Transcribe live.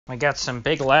We got some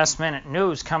big last-minute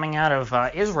news coming out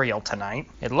of Israel tonight.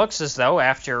 It looks as though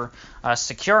after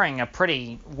securing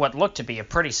what looked to be a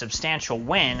pretty substantial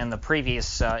win in the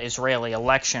previous Israeli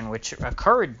election, which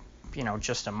occurred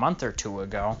just a month or two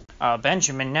ago,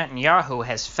 Benjamin Netanyahu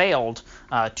has failed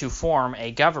to form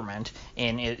a government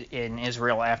in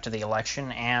Israel after the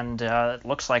election, and it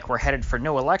looks like we're headed for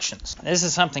new elections. This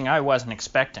is something I wasn't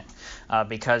expecting,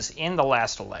 because in the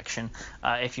last election,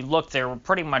 if you look, there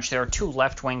are two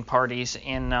left-wing parties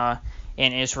in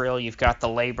Israel. You've got the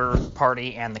Labour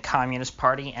Party and the Communist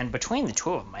Party, and between the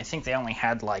two of them, I think they only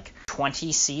had like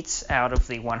 20 seats out of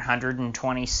the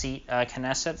 120-seat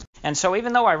Knesset. And so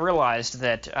even though I realized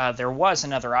that there was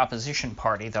another opposition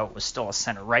party, though it was still a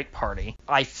center-right party,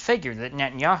 I figured that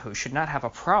Netanyahu should not have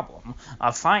a problem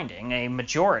finding a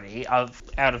majority out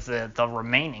of the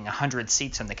remaining 100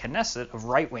 seats in the Knesset of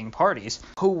right-wing parties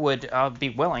who would be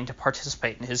willing to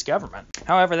participate in his government.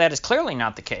 However, that is clearly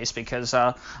not the case, because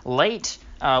late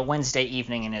Wednesday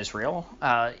evening in Israel,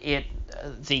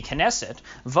 the Knesset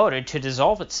voted to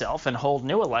dissolve itself and hold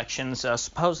new elections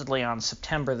supposedly on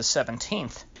September the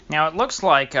 17th. Now, it looks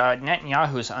like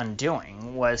Netanyahu's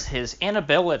undoing was his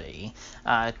inability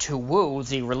to woo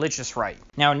the religious right.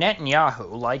 Now,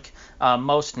 Netanyahu, like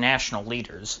most national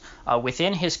leaders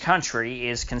within his country,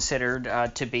 is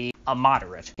considered to be a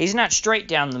moderate. He's not straight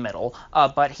down the middle,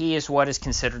 but he is what is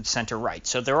considered center-right.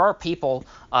 So there are people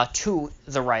to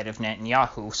the right of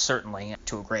Netanyahu, certainly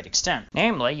to a great extent.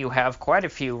 Namely, you have quite a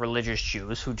few religious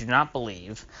Jews who do not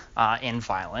believe in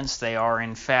violence. They are,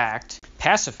 in fact,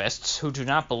 pacifists who do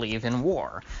not believe in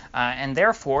war, and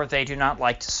therefore they do not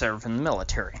like to serve in the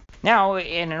military. Now,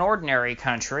 in an ordinary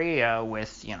country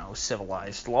with,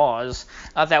 civilized laws,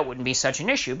 that wouldn't be such an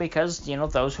issue, because,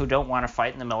 those who don't want to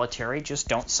fight in the military just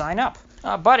don't sign up.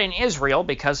 But in Israel,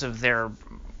 because of their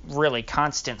really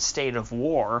constant state of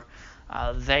war,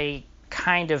 they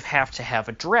kind of have to have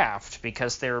a draft,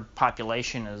 because their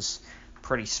population is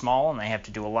pretty small and they have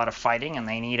to do a lot of fighting, and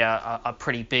they need a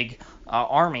pretty big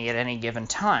army at any given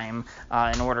time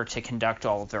in order to conduct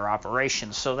all of their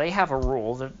operations. So they have a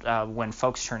rule that when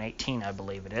folks turn 18, I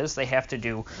believe it is, they have to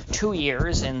do 2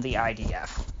 years in the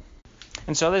IDF.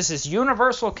 And so this is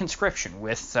universal conscription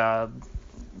with,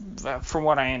 from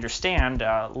what I understand,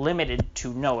 limited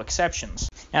to no exceptions.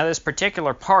 Now, this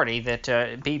particular party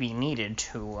that Bibi needed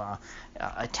to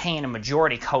attain a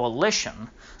majority coalition,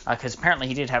 because apparently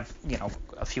he did have,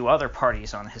 a few other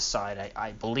parties on his side,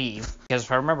 I believe. Because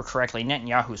if I remember correctly,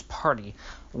 Netanyahu's party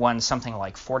won something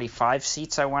like 45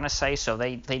 seats, I want to say. So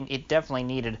it definitely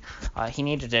needed, he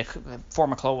needed to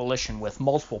form a coalition with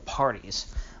multiple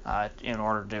parties in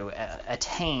order to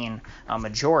attain a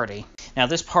majority. Now,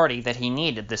 this party that he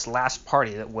needed, this last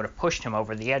party that would have pushed him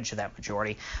over the edge of that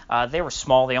majority, they were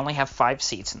small. They only have 5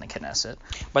 seats in the Knesset,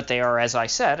 but they are, as I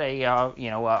said,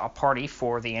 a party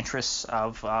for the interests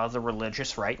of the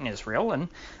religious right in Israel, and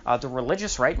the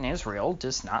religious right in Israel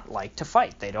does not like to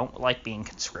fight. They don't like being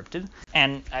conscripted,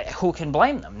 and who can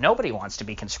blame them? Nobody wants to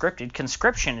be conscripted.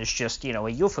 Conscription is just,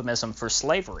 a euphemism for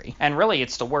slavery, and really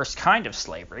it's the worst kind of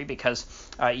slavery, because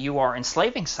you are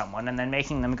enslaving someone and then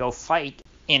making them go fight,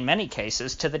 in many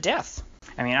cases, to the death.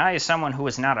 I mean, I, as someone who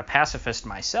is not a pacifist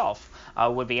myself,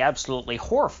 would be absolutely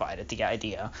horrified at the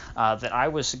idea that I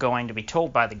was going to be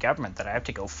told by the government that I have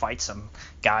to go fight some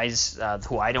guys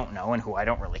who I don't know and who I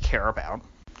don't really care about,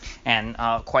 and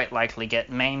quite likely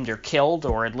get maimed or killed,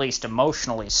 or at least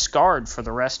emotionally scarred for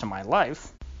the rest of my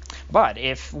life. But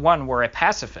if one were a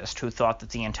pacifist who thought that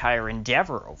the entire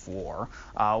endeavor of war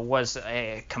was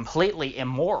completely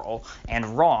immoral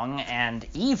and wrong and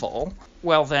evil,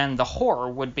 well, then the horror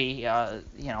would be,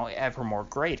 ever more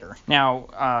greater. Now,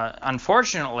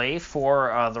 unfortunately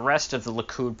for the rest of the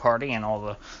Likud party and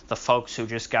all the folks who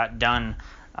just got done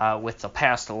with the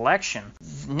past election,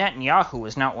 Netanyahu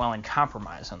was not willing to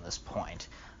compromise on this point.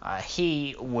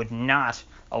 He would not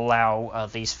allow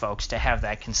these folks to have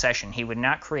that concession. He would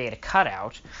not create a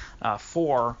cutout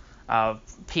for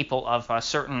people of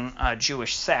certain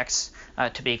Jewish sects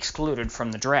to be excluded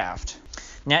from the draft.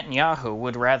 Netanyahu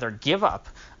would rather give up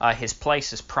his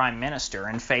place as prime minister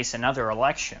and face another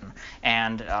election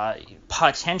and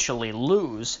potentially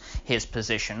lose his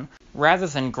position, rather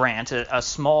than grant a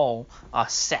small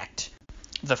sect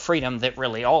the freedom that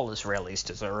really all Israelis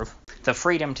deserve, the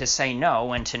freedom to say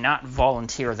no and to not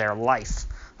volunteer their life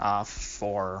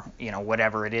for,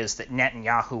 whatever it is that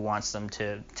Netanyahu wants them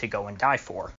to go and die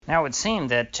for. Now, it would seem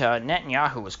that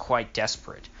Netanyahu was quite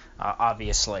desperate,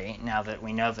 obviously, now that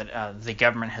we know that the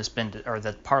government has been, or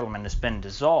the parliament has been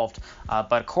dissolved,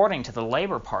 but according to the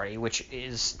Labour Party, which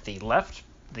is the left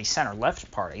the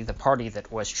center-left party, the party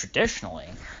that was traditionally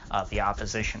the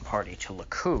opposition party to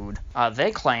Likud,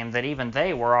 they claim that even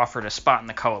they were offered a spot in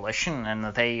the coalition, and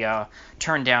that they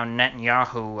turned down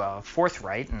Netanyahu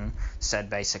forthright and said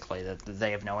basically that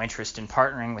they have no interest in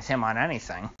partnering with him on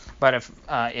anything. But if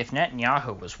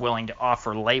Netanyahu was willing to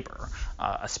offer Labor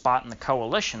a spot in the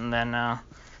coalition, then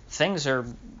things are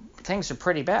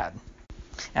pretty bad.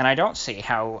 And I don't see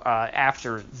how,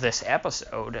 after this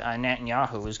episode,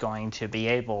 Netanyahu is going to be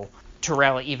able to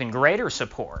rally even greater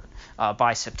support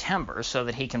by September so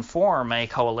that he can form a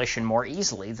coalition more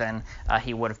easily than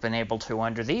he would have been able to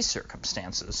under these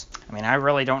circumstances. I mean, I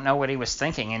really don't know what he was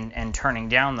thinking in turning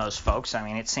down those folks. I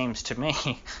mean, it seems to me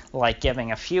like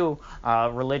giving a few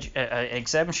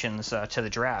exemptions to the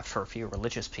draft for a few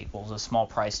religious people is a small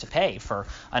price to pay for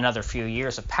another few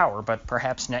years of power, but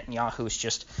perhaps Netanyahu's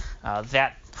just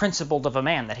that principled of a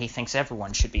man that he thinks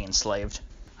everyone should be enslaved.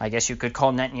 I guess you could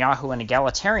call Netanyahu an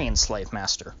egalitarian slave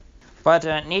master.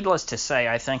 But needless to say,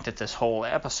 I think that this whole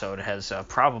episode has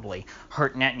probably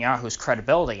hurt Netanyahu's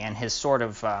credibility and his sort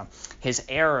of his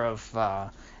air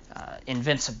of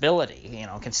invincibility,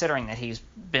 considering that he's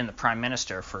been the prime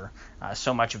minister for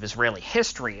so much of Israeli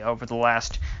history over the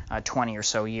last 20 or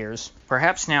so years.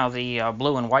 Perhaps now the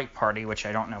Blue and White Party, which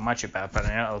I don't know much about, but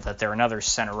I know that they're another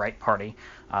center-right party,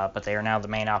 but they are now the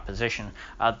main opposition.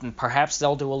 Perhaps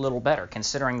they'll do a little better,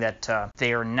 considering that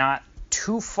they are not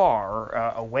too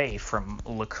far away from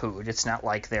Likud. It's not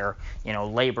like they're,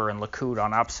 Labor and Likud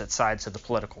on opposite sides of the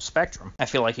political spectrum. I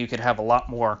feel like you could have a lot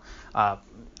more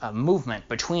movement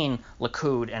between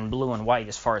Likud and Blue and White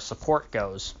as far as support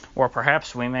goes. Or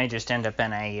perhaps we may just end up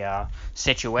in a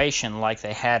situation like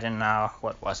they had in,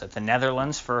 the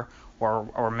Netherlands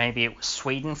or maybe it was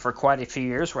Sweden for quite a few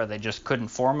years, where they just couldn't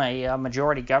form a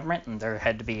majority government and there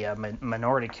had to be a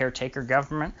minority caretaker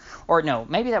government. Or no,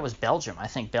 maybe that was Belgium. I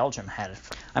think Belgium had it.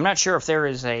 I'm not sure if there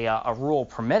is a rule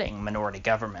permitting minority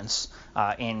governments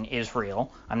in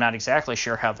Israel. I'm not exactly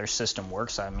sure how their system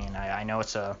works. I mean, I know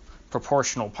it's a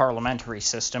proportional parliamentary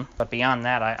system, but beyond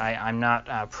that, I'm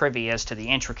not privy as to the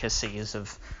intricacies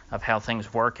of how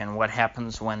things work and what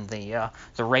happens when the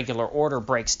regular order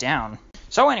breaks down.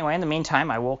 So anyway, in the meantime,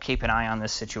 I will keep an eye on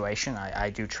this situation.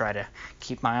 I do try to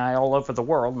keep my eye all over the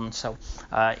world, and so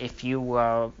if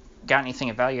you got anything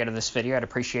of value out of this video, I'd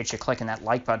appreciate you clicking that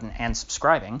like button and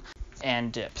subscribing.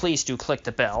 And please do click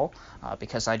the bell,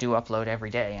 because I do upload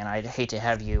every day, and I'd hate to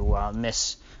have you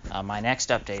miss my next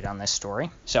update on this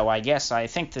story. So I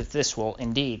think that this will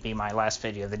indeed be my last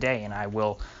video of the day, and I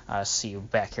will see you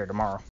back here tomorrow.